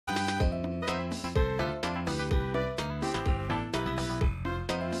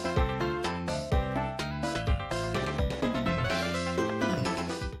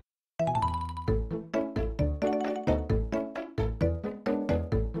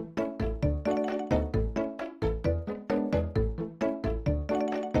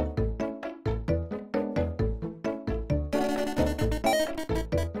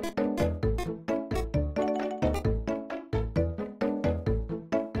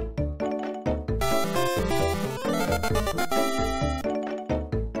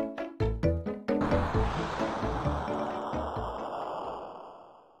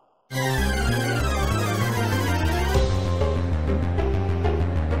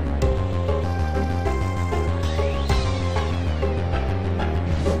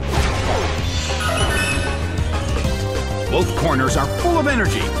corners are full of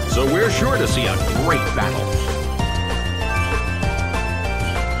energy, so we're sure to see a great battle.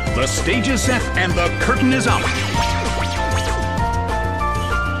 The stage is set and the curtain is up.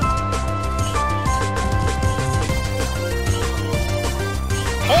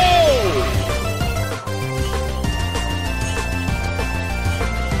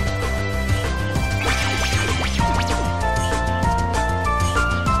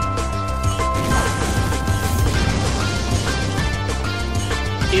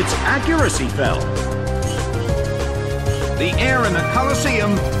 Its accuracy fell. The air in the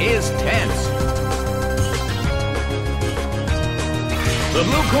Colosseum is tense. The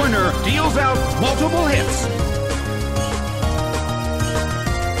blue corner deals out multiple hits.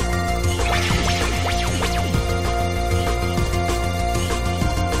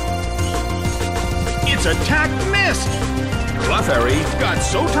 Its attack missed. Clefairy got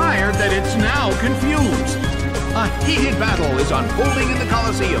so tired that it's now confused. A heated battle is unfolding in the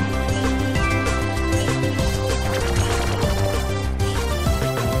Colosseum.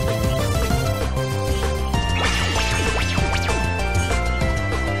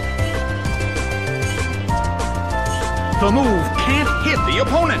 The move can't hit the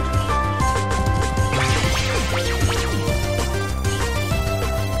opponent.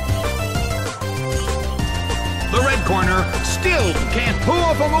 The red corner still can't pull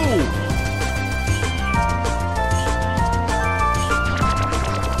off a move.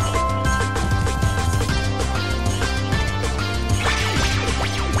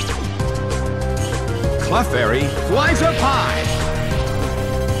 Clefairy flies up high.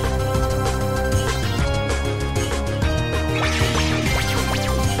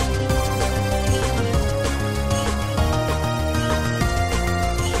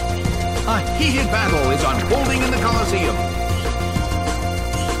 A heated battle is unfolding in the Colosseum.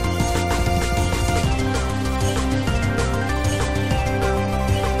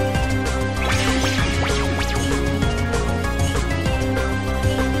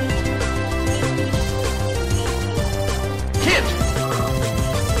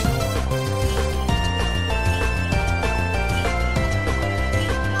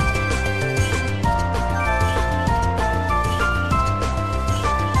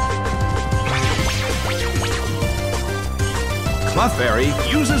 Clefairy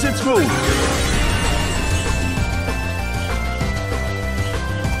uses its move.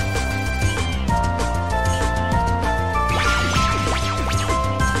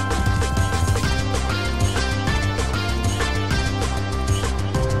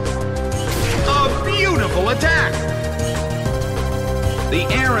 A beautiful attack! The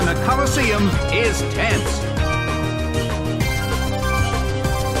air in the Colosseum is tense.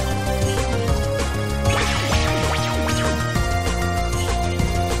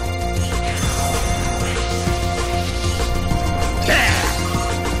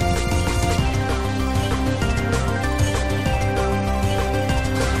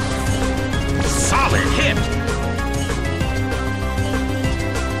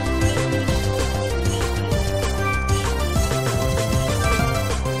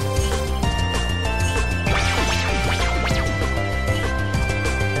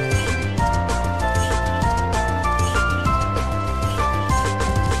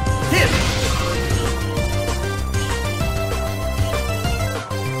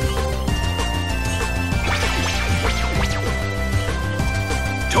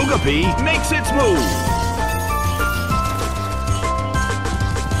 Togepi makes its move.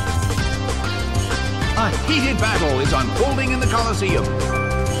 A heated battle is unfolding in the Colosseum.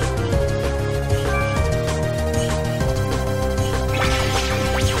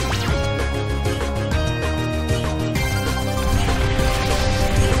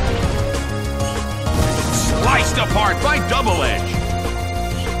 Sliced apart by Double Edge.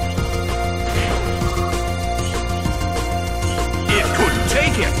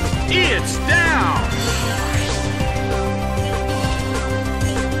 Take it! It's down!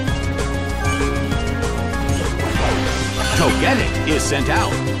 Togetic is sent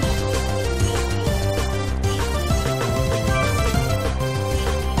out.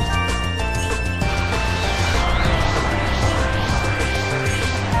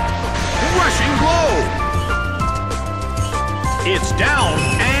 Rushing blow! It's down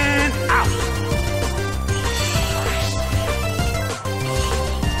and out!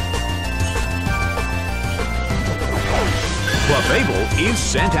 Clefable is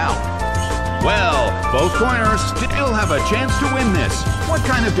sent out. Well, both corners still have a chance to win this. What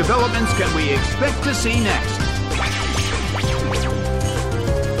kind of developments can we expect to see next?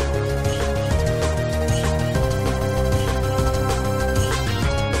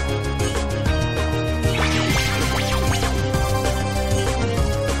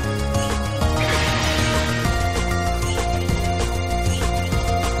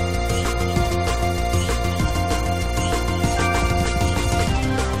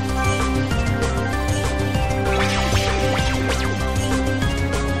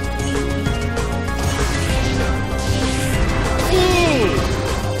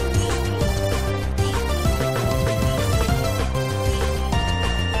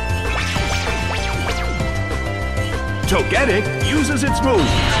 Togetic uses its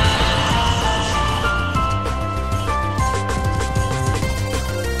moves.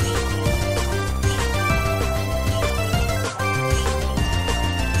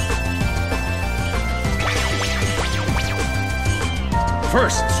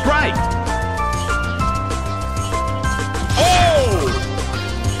 First strike. Oh!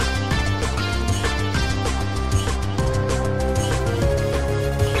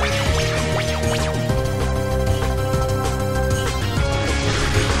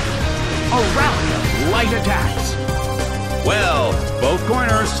 A rally of light attacks. Well, both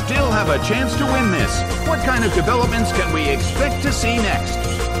corners still have a chance to win this. What kind of developments can we expect to see next?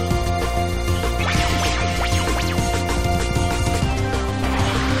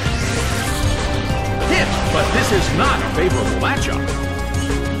 But this is not a favorable matchup.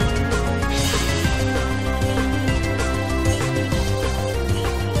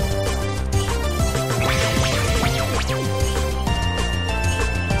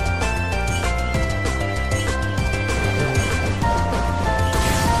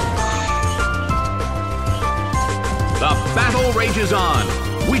 The battle rages on.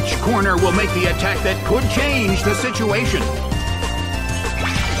 Which corner will make the attack that could change the situation?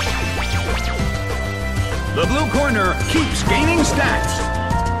 The blue corner keeps gaining stats.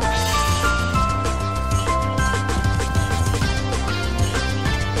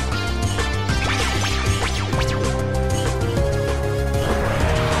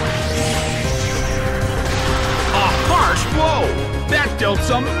 A harsh blow! That dealt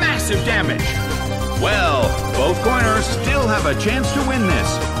some massive damage. Well, both corners still have a chance to win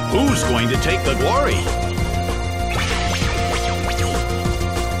this. Who's going to take the glory?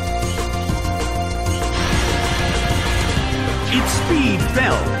 Its speed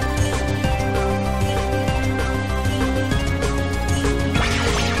fell.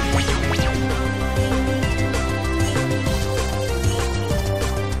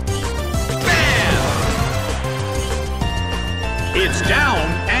 Bam! It's down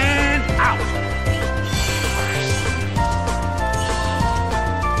and out.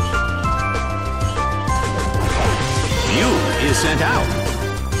 Mew is sent out.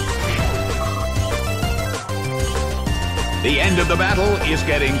 The end of the battle is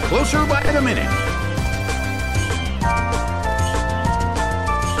getting closer by the minute.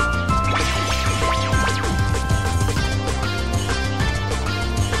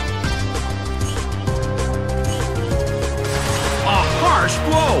 A harsh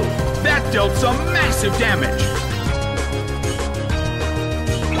blow! That dealt some massive damage.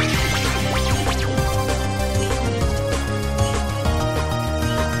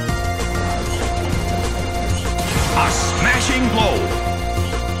 Smashing blow.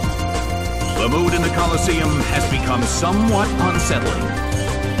 The mood in the Colosseum has become somewhat unsettling.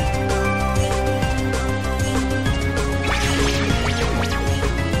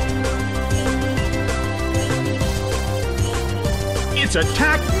 Its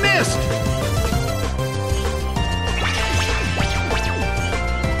attack missed.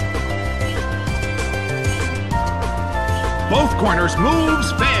 Both corners'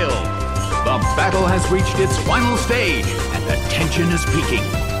 moves failed. The battle has reached its final stage, and the tension is peaking.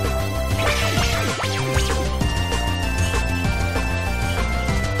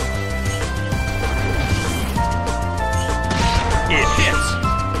 It hits!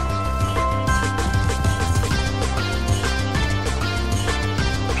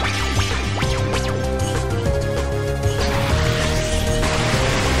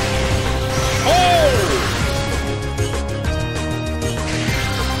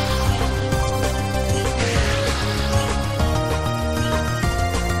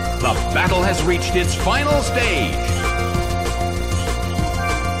 The battle has reached its final stage.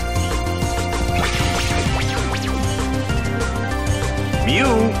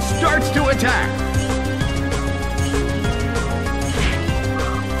 Mew starts to attack.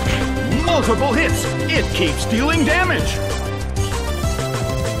 Multiple hits. It keeps dealing damage.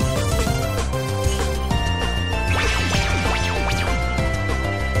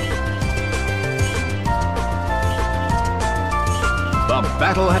 The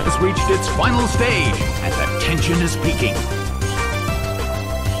battle has reached its final stage, and the tension is peaking.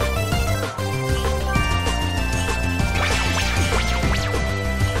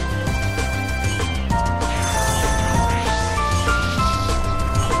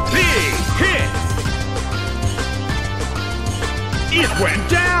 Big hit! It went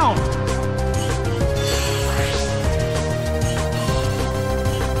down!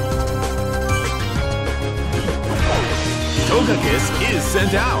 Togekiss is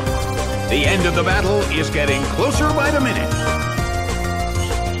sent out. The end of the battle is getting closer by the minute.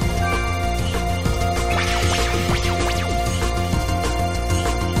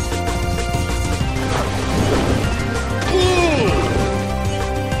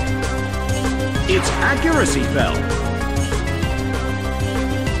 Accuracy fell.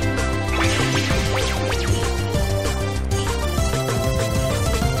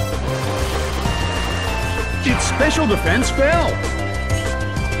 Its special defense fell.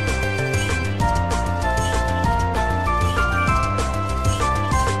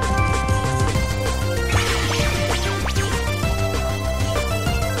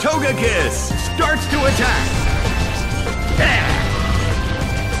 Togekiss starts to attack. Yeah.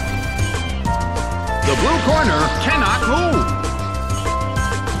 The blue corner cannot move.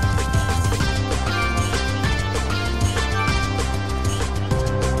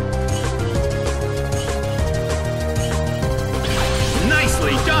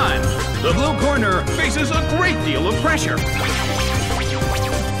 Nicely done. The blue corner faces a great deal of pressure.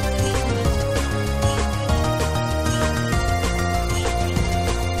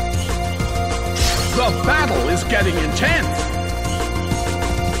 The battle is getting intense.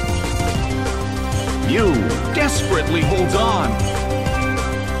 Mew desperately holds on.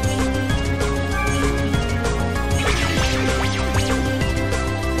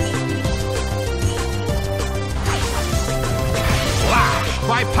 Flash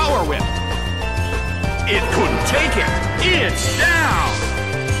by Power Whip. It couldn't take it. It's down.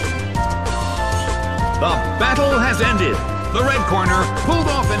 The battle has ended. The red corner pulled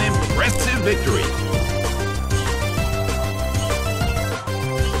off an impressive victory.